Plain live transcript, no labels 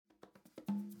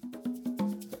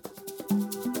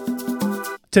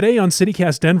Today on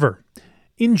CityCast Denver,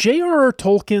 in J.R.R.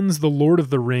 Tolkien's The Lord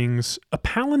of the Rings, a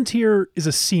palantir is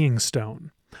a seeing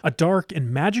stone, a dark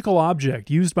and magical object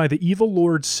used by the evil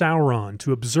Lord Sauron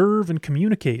to observe and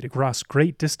communicate across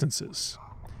great distances.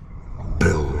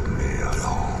 Build me an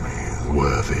army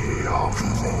worthy of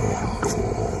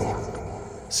Mordor.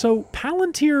 So,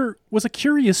 Palantir was a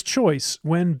curious choice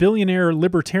when billionaire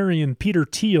libertarian Peter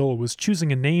Thiel was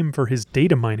choosing a name for his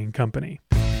data mining company.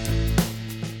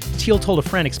 Thiel told a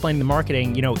friend explaining the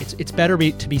marketing, it's better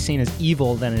to be seen as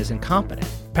evil than as incompetent.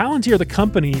 Palantir, the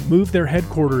company, moved their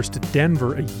headquarters to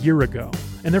Denver a year ago,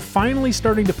 and they're finally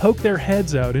starting to poke their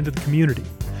heads out into the community.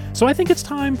 So I think it's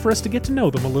time for us to get to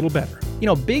know them a little better.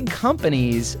 Big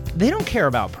companies, they don't care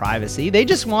about privacy. They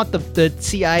just want the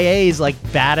CIA's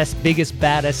biggest,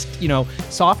 baddest,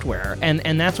 software.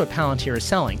 And that's what Palantir is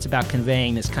selling. It's about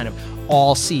conveying this kind of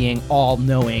all-seeing,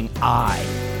 all-knowing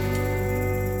eye.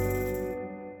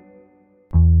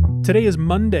 Today is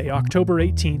Monday, October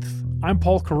 18th. I'm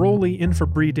Paul Caroli in for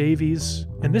Bree Davies,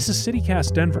 and this is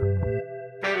CityCast Denver.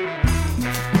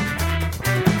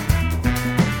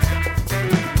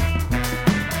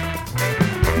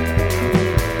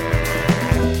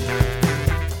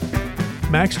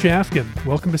 Max Jafkin,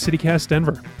 welcome to CityCast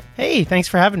Denver. Hey, thanks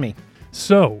for having me.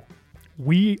 So,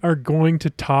 we are going to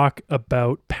talk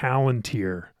about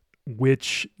Palantir,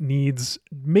 which needs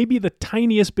maybe the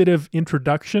tiniest bit of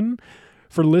introduction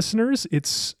for listeners.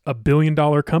 It's a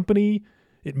billion-dollar company.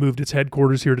 It moved its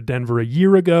headquarters here to Denver a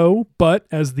year ago, but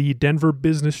as the Denver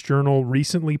Business Journal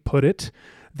recently put it,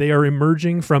 they are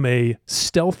emerging from a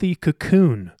stealthy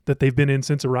cocoon that they've been in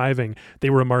since arriving. They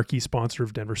were a marquee sponsor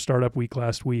of Denver Startup Week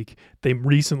last week. They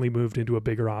recently moved into a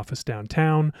bigger office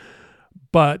downtown.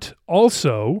 But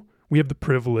also, we have the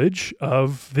privilege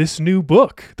of this new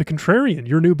book, The Contrarian,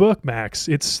 your new book, Max.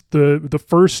 It's the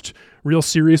first real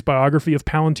serious biography of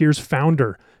Palantir's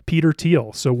founder, Peter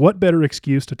Thiel. So what better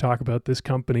excuse to talk about this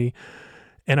company?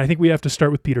 And I think we have to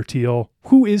start with Peter Thiel.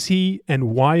 Who is he, and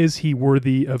why is he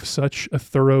worthy of such a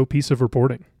thorough piece of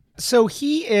reporting? So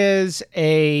he is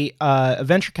a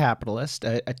venture capitalist,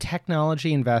 a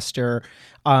technology investor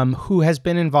who has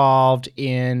been involved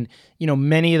in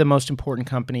many of the most important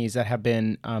companies that have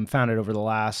been founded over the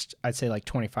last, I'd say,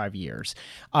 25 years.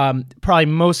 Probably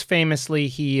most famously,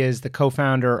 he is the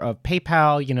co-founder of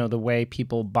PayPal, the way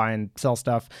people buy and sell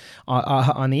stuff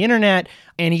on the internet.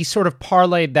 And he sort of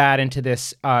parlayed that into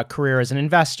this career as an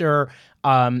investor,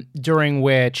 during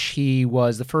which he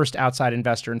was the first outside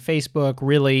investor in Facebook,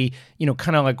 really,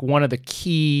 kind of like one of the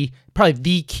key, probably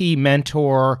the key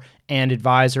mentor and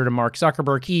advisor to Mark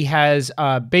Zuckerberg. He has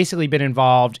basically been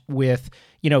involved with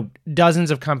dozens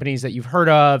of companies that you've heard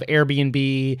of: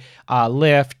 Airbnb,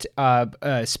 Lyft,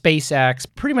 SpaceX.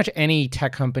 Pretty much any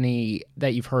tech company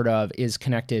that you've heard of is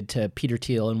connected to Peter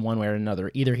Thiel in one way or another.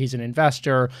 Either he's an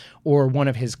investor, or one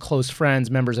of his close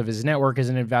friends, members of his network, is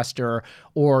an investor,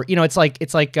 or it's like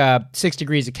 6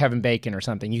 Degrees of Kevin Bacon or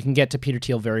something. You can get to Peter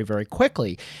Thiel very, very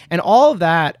quickly, and all of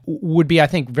that would be, I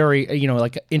think, very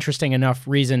interesting enough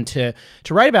reason to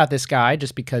write about this guy,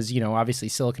 just because obviously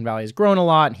Silicon Valley has grown a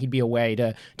lot, and he'd be a way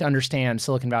to understand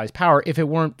Silicon Valley's power if it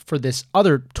weren't for this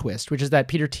other twist, which is that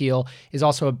Peter Thiel is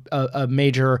also a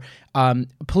major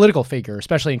political figure,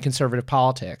 especially in conservative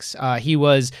politics. He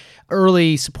was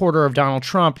early supporter of Donald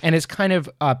Trump and has kind of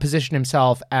positioned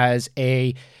himself as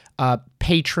a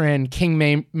patron,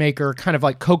 kingmaker, kind of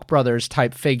like Koch brothers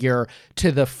type figure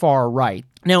to the far right.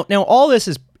 Now all this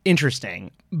is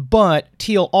interesting, but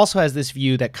Thiel also has this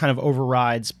view that kind of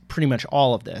overrides pretty much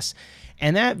all of this.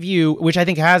 And that view, which I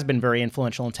think has been very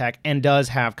influential in tech and does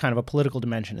have kind of a political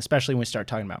dimension, especially when we start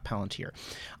talking about Palantir.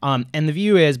 And the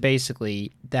view is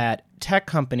basically that tech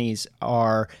companies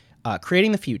are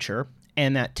creating the future,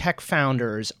 and that tech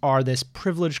founders are this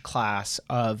privileged class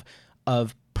of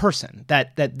person,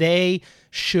 that they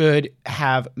should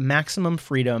have maximum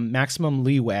freedom, maximum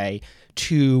leeway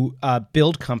to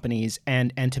build companies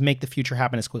and to make the future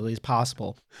happen as quickly as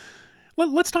possible.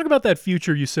 Let's talk about that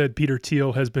future you said Peter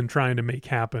Thiel has been trying to make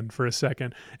happen for a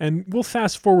second. And we'll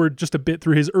fast forward just a bit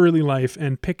through his early life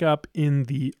and pick up in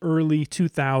the early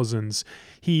 2000s.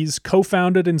 He's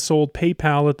co-founded and sold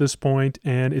PayPal at this point,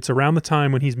 and it's around the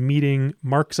time when he's meeting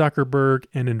Mark Zuckerberg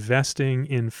and investing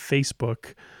in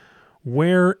Facebook.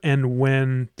 Where and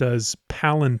when does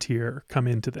Palantir come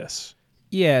into this?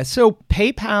 Yeah, so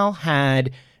PayPal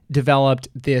had developed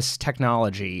this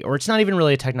technology, or it's not even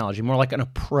really a technology, more like an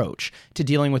approach to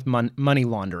dealing with money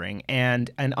laundering and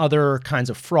other kinds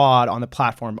of fraud on the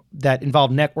platform that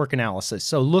involve network analysis.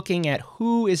 So looking at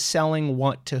who is selling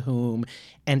what to whom,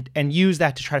 and use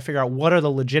that to try to figure out what are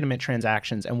the legitimate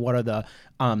transactions and what are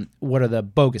the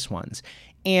bogus ones.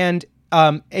 And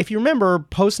if you remember,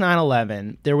 post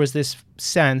 9/11, there was this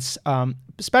sense,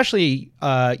 especially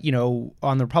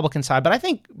on the Republican side, but I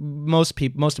think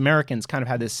most Americans kind of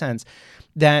had this sense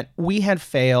that we had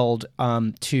failed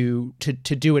to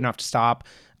do enough to stop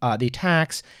the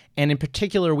attacks, and in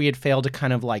particular, we had failed to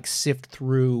kind of like sift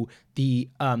through the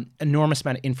enormous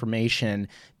amount of information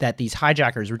that these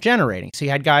hijackers were generating. So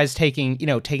you had guys taking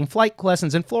flight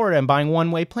lessons in Florida and buying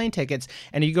one-way plane tickets.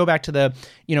 And you go back to the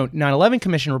 9/11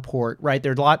 Commission report, right?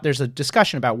 There's a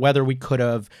discussion about whether we could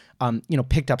have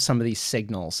picked up some of these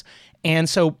signals. And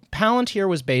so Palantir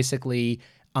was basically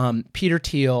Peter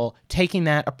Thiel taking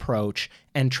that approach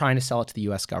and trying to sell it to the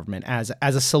U.S. government as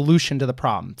a solution to the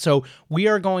problem. So we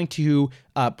are going to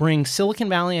bring Silicon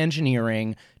Valley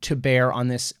engineering to bear on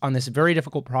this very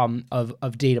difficult problem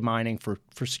of data mining for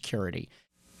security.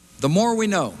 The more we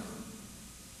know,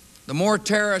 the more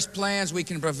terrorist plans we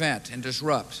can prevent and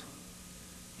disrupt,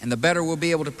 and the better we'll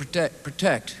be able to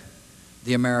protect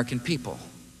the American people.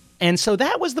 And so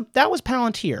that was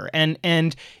Palantir,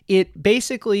 and it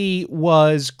basically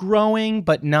was growing,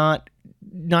 but not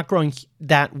growing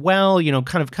that well.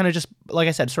 Kind of just, like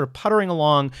I said, sort of puttering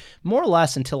along more or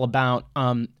less until about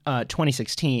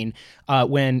 2016,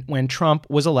 when Trump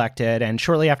was elected, and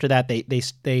shortly after that,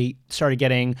 they started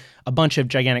getting a bunch of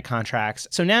gigantic contracts.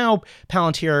 So now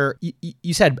Palantir,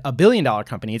 you said $1 billion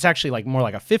company. It's actually like more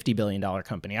like a $50 billion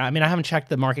company. I mean, I haven't checked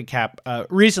the market cap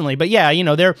recently, but yeah,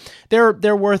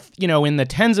 they're worth in the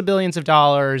tens of billions of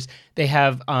dollars. They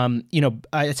have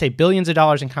I'd say billions of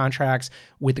dollars in contracts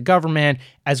with the government,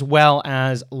 as well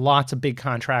as lots of big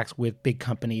contracts with big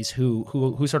companies who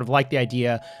sort of like the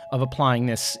idea of applying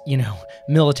this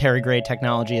military grade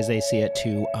technology as they see it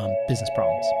to business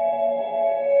problems.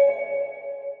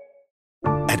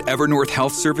 At Evernorth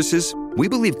Health Services, we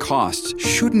believe costs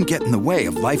shouldn't get in the way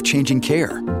of life-changing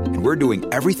care, and we're doing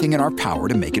everything in our power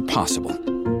to make it possible.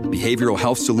 Behavioral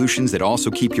health solutions that also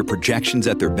keep your projections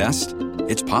at their best?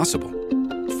 It's possible.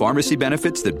 Pharmacy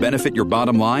benefits that benefit your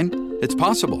bottom line? It's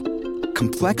possible.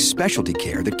 Complex specialty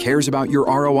care that cares about your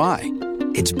ROI?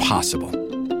 It's possible.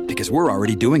 Because we're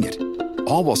already doing it.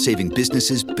 All while saving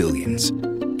businesses billions.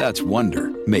 That's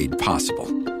Wonder made possible.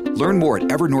 Learn more at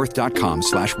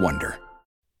evernorth.com/wonder.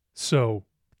 So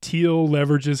Thiel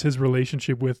leverages his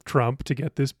relationship with Trump to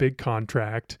get this big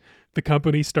contract. The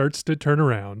company starts to turn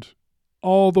around.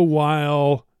 All the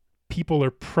while, people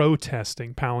are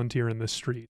protesting Palantir in the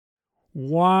street.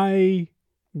 Why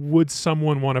would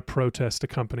someone want to protest a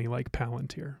company like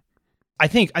Palantir? I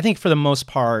think for the most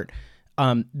part,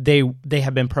 they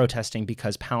have been protesting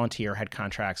because Palantir had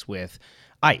contracts with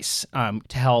ICE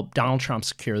to help Donald Trump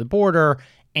secure the border.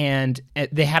 And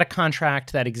they had a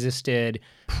contract that existed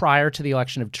prior to the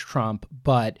election of Trump,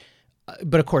 but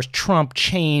of course Trump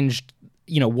changed,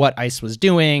 what ICE was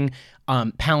doing.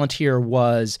 Palantir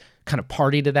was kind of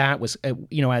party to that, was,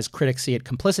 as critics see it,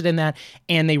 complicit in that,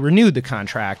 and they renewed the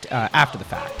contract after the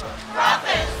fact.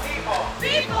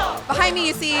 Behind me,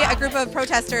 you see a group of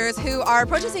protesters who are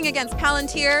protesting against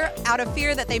Palantir out of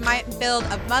fear that they might build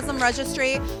a Muslim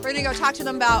registry. We're going to go talk to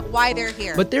them about why they're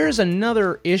here. But there's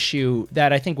another issue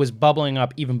that I think was bubbling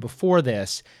up even before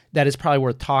this that is probably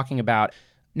worth talking about.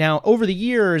 Now, over the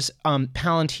years,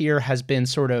 Palantir has been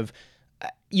sort of,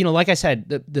 like I said,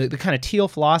 the kind of Thiel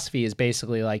philosophy is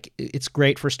basically like it's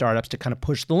great for startups to kind of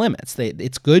push the limits.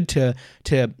 It's good to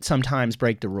sometimes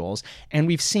break the rules. And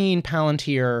we've seen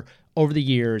Palantir over the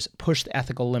years push the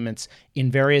ethical limits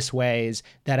in various ways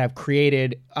that have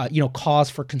created, cause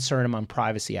for concern among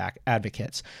privacy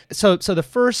advocates. So the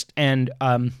first and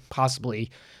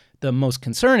possibly the most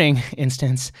concerning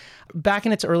instance, back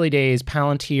in its early days,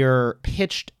 Palantir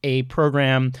pitched a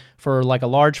program for like a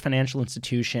large financial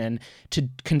institution to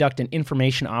conduct an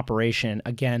information operation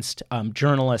against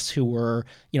journalists who were,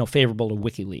 favorable to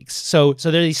WikiLeaks. So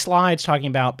there are these slides talking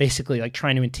about basically like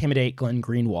trying to intimidate Glenn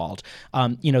Greenwald,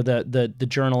 the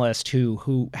journalist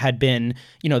who had been,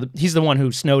 he's the one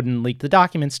who Snowden leaked the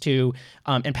documents to,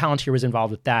 and Palantir was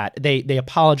involved with that. They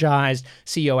apologized.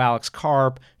 CEO Alex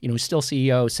Karp, who's still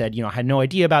CEO, said, I had no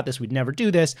idea about this. We'd never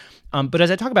do this. But as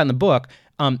I talk about in the book,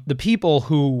 the people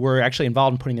who were actually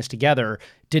involved in putting this together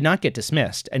did not get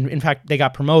dismissed. And in fact, they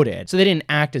got promoted. So they didn't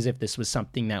act as if this was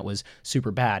something that was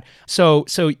super bad. So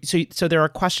there are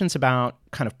questions about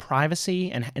kind of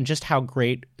privacy and just how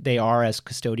great they are as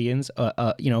custodians,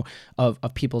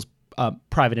 of people's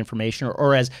private information,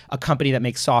 or as a company that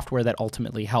makes software that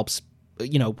ultimately helps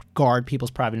guard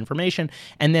people's private information.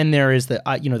 And then there is the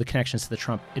the connections to the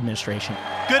Trump administration.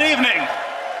 Good evening.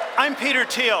 I'm Peter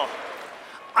Thiel.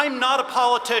 I'm not a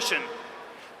politician,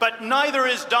 but neither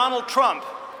is Donald Trump.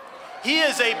 He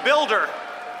is a builder,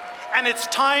 and it's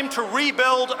time to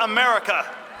rebuild America.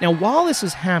 Now, while this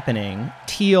is happening,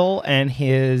 Thiel and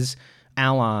his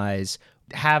allies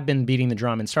have been beating the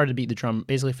drum and started to beat the drum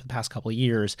basically for the past couple of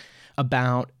years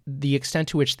about the extent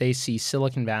to which they see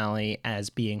Silicon Valley as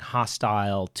being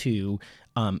hostile to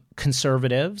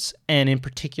conservatives, and in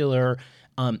particular,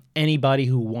 anybody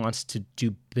who wants to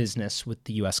do business with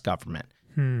the U.S. government.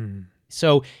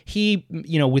 So he,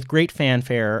 with great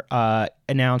fanfare,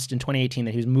 announced in 2018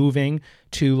 that he was moving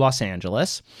to Los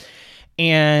Angeles.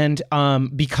 And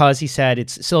because he said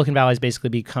Silicon Valley has basically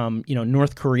become,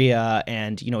 North Korea,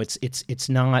 and it's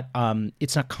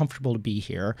not comfortable to be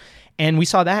here. And we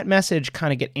saw that message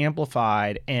kind of get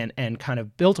amplified and kind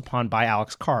of built upon by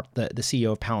Alex Karp, the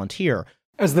CEO of Palantir.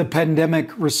 As the pandemic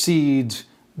recedes,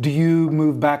 do you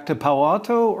move back to Palo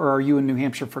Alto, or are you in New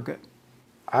Hampshire for good?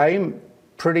 I'm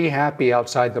pretty happy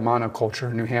outside the monoculture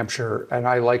in New Hampshire, and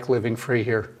I like living free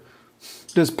here.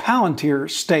 Does Palantir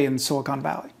stay in Silicon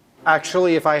Valley?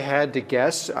 Actually, if I had to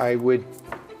guess, I would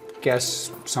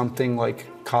guess something like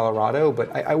Colorado,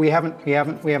 but we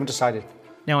haven't decided.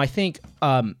 Now, I think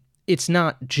it's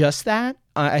not just that.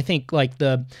 I think like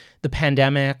the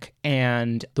pandemic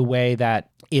and the way that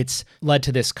it's led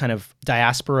to this kind of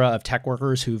diaspora of tech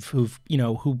workers who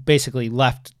basically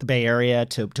left the Bay Area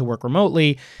to work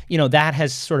remotely. That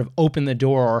has sort of opened the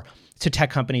door to tech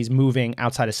companies moving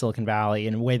outside of Silicon Valley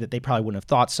in a way that they probably wouldn't have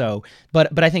thought so.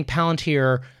 But I think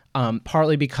Palantir,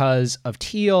 partly because of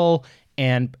Thiel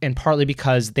and partly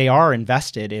because they are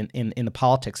invested in the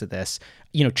politics of this,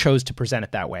 chose to present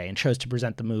it that way and chose to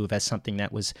present the move as something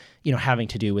that was, having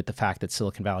to do with the fact that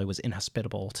Silicon Valley was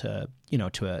inhospitable to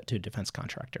a defense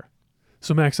contractor.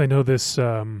 So Max, I know this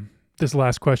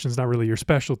last question is not really your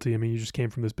specialty. I mean, you just came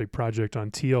from this big project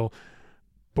on Thiel,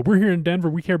 but we're here in Denver.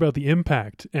 We care about the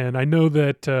impact. And I know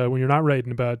that when you're not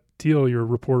writing about Thiel, you're a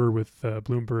reporter with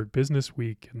Bloomberg Business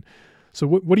Week. And so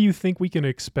what do you think we can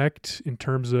expect in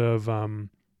terms of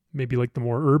maybe like the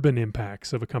more urban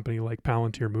impacts of a company like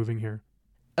Palantir moving here?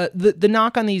 The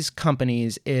knock on these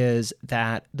companies is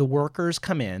that the workers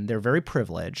come in, they're very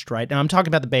privileged, right? Now I'm talking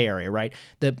about the Bay Area, right?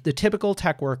 The typical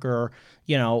tech worker,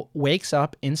 wakes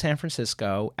up in San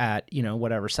Francisco at,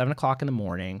 7 o'clock in the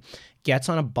morning, gets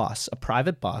on a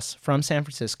private bus from San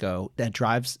Francisco that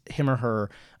drives him or her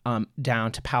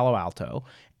down to Palo Alto,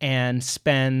 and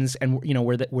spends,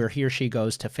 where he or she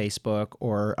goes to Facebook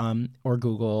or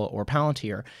Google or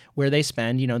Palantir, where they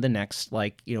spend, the next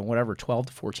 12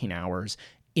 to 14 hours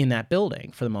in that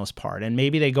building for the most part. And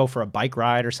maybe they go for a bike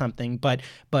ride or something, but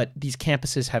these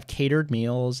campuses have catered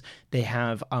meals, they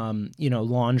have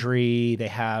laundry, they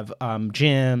have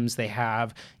gyms, they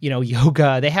have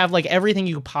yoga, they have like everything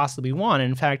you could possibly want. And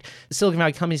in fact, the Silicon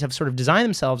Valley companies have sort of designed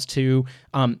themselves to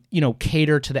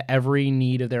cater to the every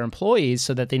need of their employees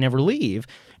so that they never leave.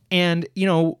 And,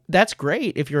 that's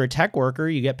great. If you're a tech worker,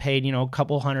 you get paid, a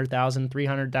couple $100,000,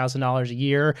 $300,000 a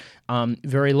year,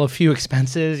 very few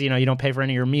expenses, you don't pay for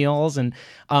any of your meals. And,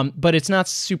 but it's not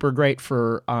super great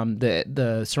for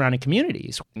the surrounding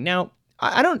communities. Now,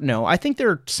 I don't know. I think there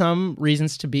are some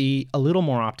reasons to be a little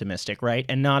more optimistic, right?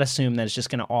 And not assume that it's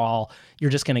just you're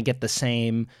just going to get the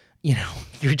same,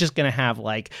 you're just going to have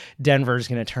like Denver's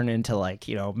going to turn into like,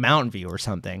 Mountain View or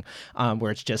something,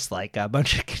 where it's just like a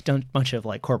bunch of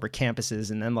like corporate campuses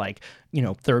and then like,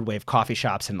 third wave coffee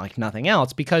shops and like nothing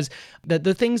else. Because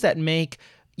the things that make,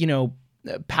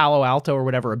 Palo Alto or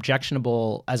whatever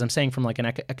objectionable, as I'm saying, from like an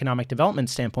economic development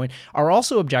standpoint, are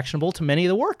also objectionable to many of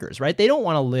the workers, right? They don't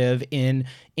want to live in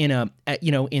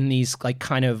these like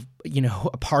kind of,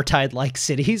 apartheid-like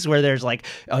cities where there's like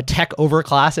a tech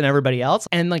overclass and everybody else.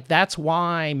 And like, that's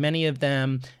why many of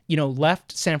them,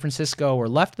 left San Francisco or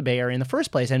left the Bay Area in the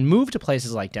first place and moved to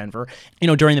places like Denver,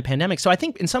 during the pandemic. So I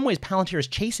think in some ways Palantir is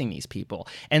chasing these people.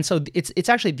 And so it's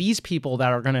actually these people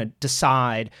that are going to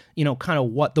decide, kind of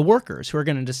what the workers who are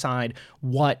going to decide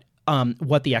what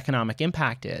the economic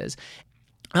impact is.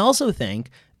 I also think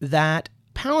that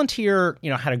Palantir,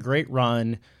 had a great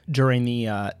run during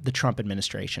the Trump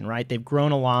administration, right? They've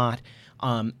grown a lot,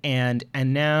 and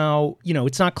now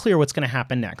it's not clear what's going to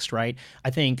happen next, right? I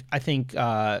think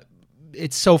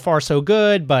it's so far so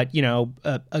good, but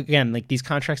again, like these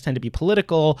contracts tend to be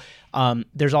political.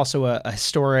 There's also a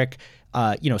historic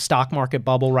stock market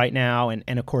bubble right now.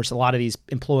 And of course, a lot of these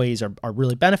employees are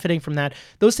really benefiting from that.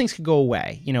 Those things could go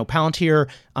away. Palantir,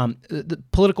 the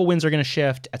political winds are going to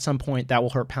shift at some point. That will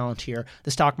hurt Palantir.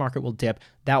 The stock market will dip.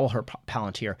 that will hurt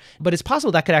Palantir. But it's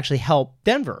possible that could actually help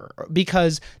Denver,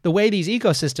 because the way these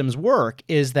ecosystems work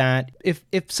is that if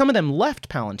some of them left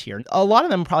Palantir, a lot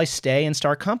of them probably stay and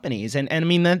start companies. And I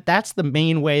mean, that's the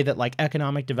main way that like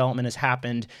economic development has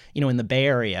happened, in the Bay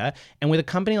Area. And with a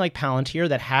company like Palantir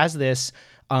that has this,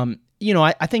 I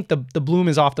think the bloom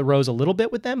is off the rose a little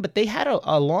bit with them, but they had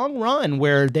a long run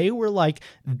where they were like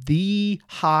the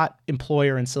hot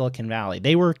employer in Silicon Valley.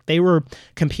 They were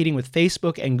competing with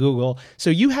Facebook and Google. So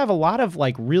you have a lot of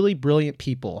like really brilliant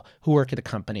people who work at the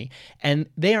company, and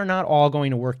they are not all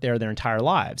going to work there their entire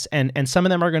lives. And some of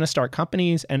them are going to start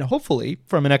companies, and hopefully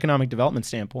from an economic development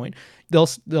standpoint,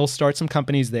 they'll start some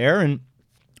companies there and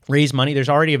raise money. There's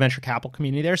already a venture capital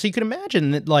community there. So you could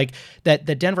imagine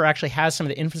that Denver actually has some of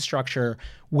the infrastructure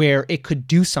where it could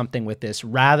do something with this,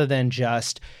 rather than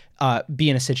just be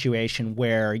in a situation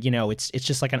where, it's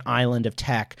just like an island of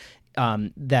tech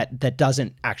that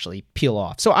doesn't actually peel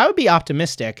off. So I would be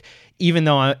optimistic, even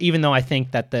though I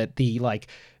think that the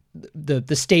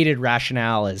stated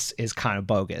rationale is kind of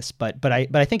bogus, but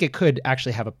I think it could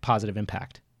actually have a positive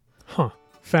impact. Huh.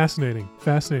 Fascinating.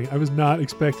 I was not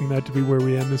expecting that to be where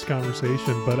we end this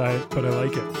conversation, but I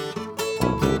like it.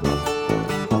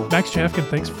 Max Chafkin,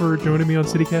 thanks for joining me on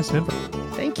CityCast Denver.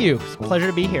 Thank you. It's a pleasure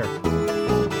to be here.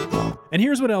 And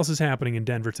here's what else is happening in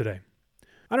Denver today.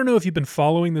 I don't know if you've been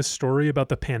following this story about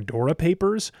the Pandora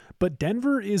Papers, but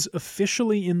Denver is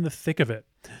officially in the thick of it.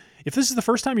 If this is the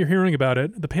first time you're hearing about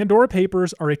it, the Pandora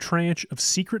Papers are a tranche of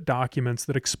secret documents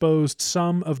that exposed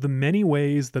some of the many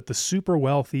ways that the super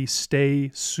wealthy stay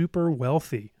super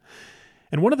wealthy.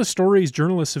 And one of the stories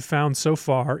journalists have found so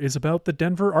far is about the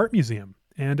Denver Art Museum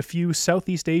and a few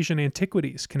Southeast Asian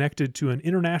antiquities connected to an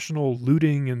international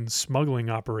looting and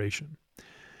smuggling operation.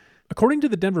 According to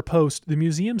the Denver Post, the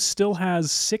museum still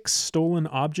has 6 stolen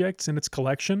objects in its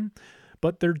collection,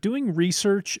 but they're doing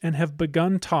research and have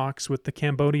begun talks with the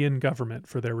Cambodian government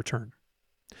for their return.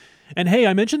 And hey,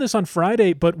 I mentioned this on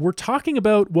Friday, but we're talking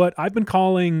about what I've been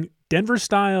calling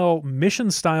Denver-style,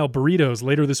 Mission-style burritos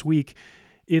later this week.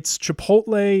 It's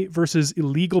Chipotle versus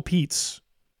Illegal Pete's.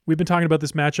 We've been talking about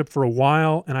this matchup for a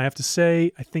while, and I have to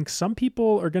say, I think some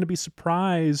people are going to be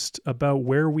surprised about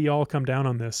where we all come down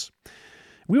on this.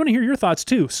 We want to hear your thoughts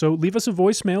too, so leave us a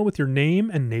voicemail with your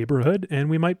name and neighborhood, and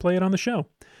we might play it on the show.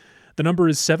 The number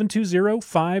is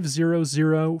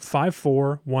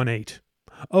 720-500-5418.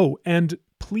 Oh, and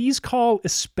please call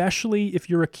especially if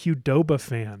you're a Qdoba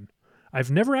fan.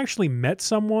 I've never actually met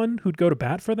someone who'd go to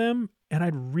bat for them, and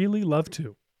I'd really love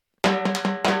to.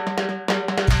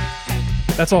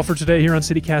 That's all for today here on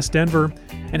CityCast Denver.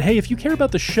 And hey, if you care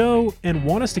about the show and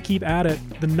want us to keep at it,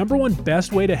 the number one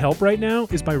best way to help right now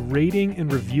is by rating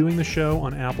and reviewing the show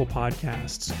on Apple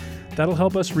Podcasts. That'll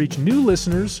help us reach new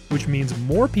listeners, which means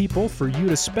more people for you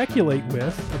to speculate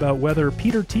with about whether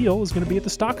Peter Thiel is going to be at the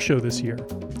stock show this year.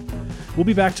 We'll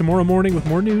be back tomorrow morning with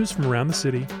more news from around the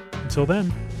city. Until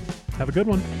then, have a good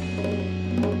one.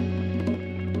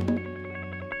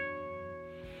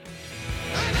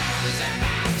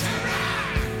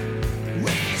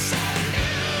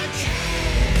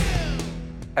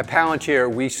 At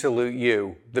Palantir, we salute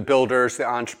you, the builders, the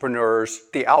entrepreneurs,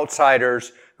 the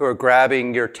outsiders who are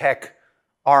grabbing your tech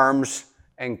arms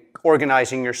and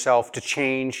organizing yourself to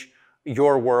change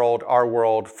your world, our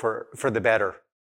world, for the better.